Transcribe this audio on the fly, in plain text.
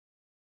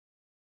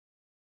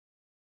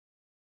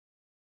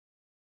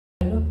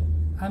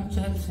I'm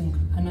Chahel Singh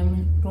and I'm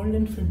enrolled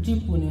in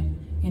FIITJEE Pune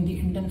in the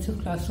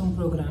Intensive Classroom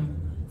Program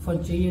for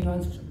JEE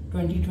Advanced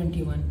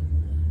 2021.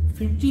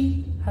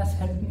 FIITJEE has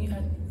helped me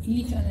at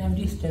each and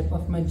every step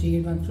of my JEE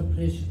Advanced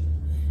preparation.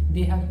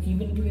 They have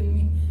even given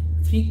me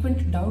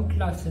frequent doubt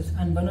classes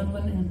and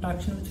one-on-one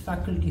interaction with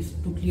faculties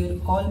to clear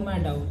all my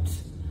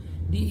doubts.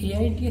 The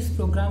AITS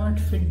program at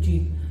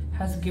FIITJEE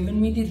has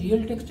given me the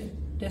real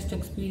test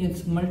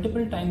experience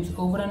multiple times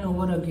over and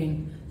over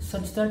again,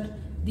 such that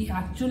the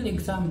actual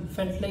exam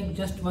felt like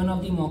just one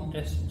of the mock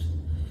tests.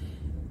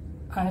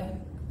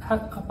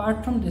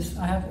 Apart from this,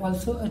 I have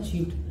also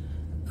achieved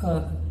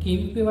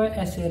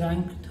KVPY SA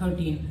Rank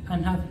 13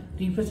 and have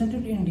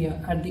represented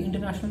India at the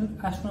International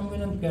Astronomy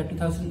Olympiad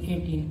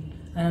 2018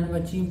 and have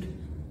achieved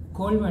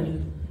gold medal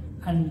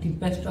and the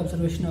Best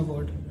Observation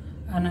Award,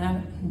 and I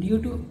am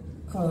due to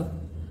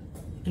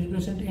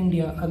represent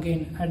India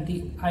again at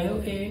the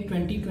IOA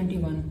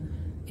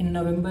 2021 in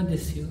November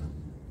this year.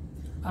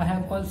 I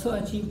have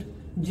also achieved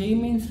JEE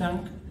Mains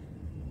rank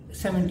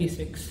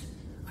 76.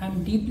 I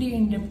am deeply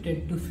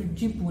indebted to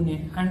FIITJEE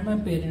Pune and my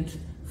parents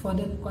for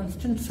their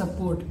constant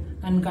support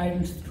and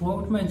guidance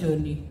throughout my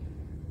journey.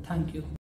 Thank you.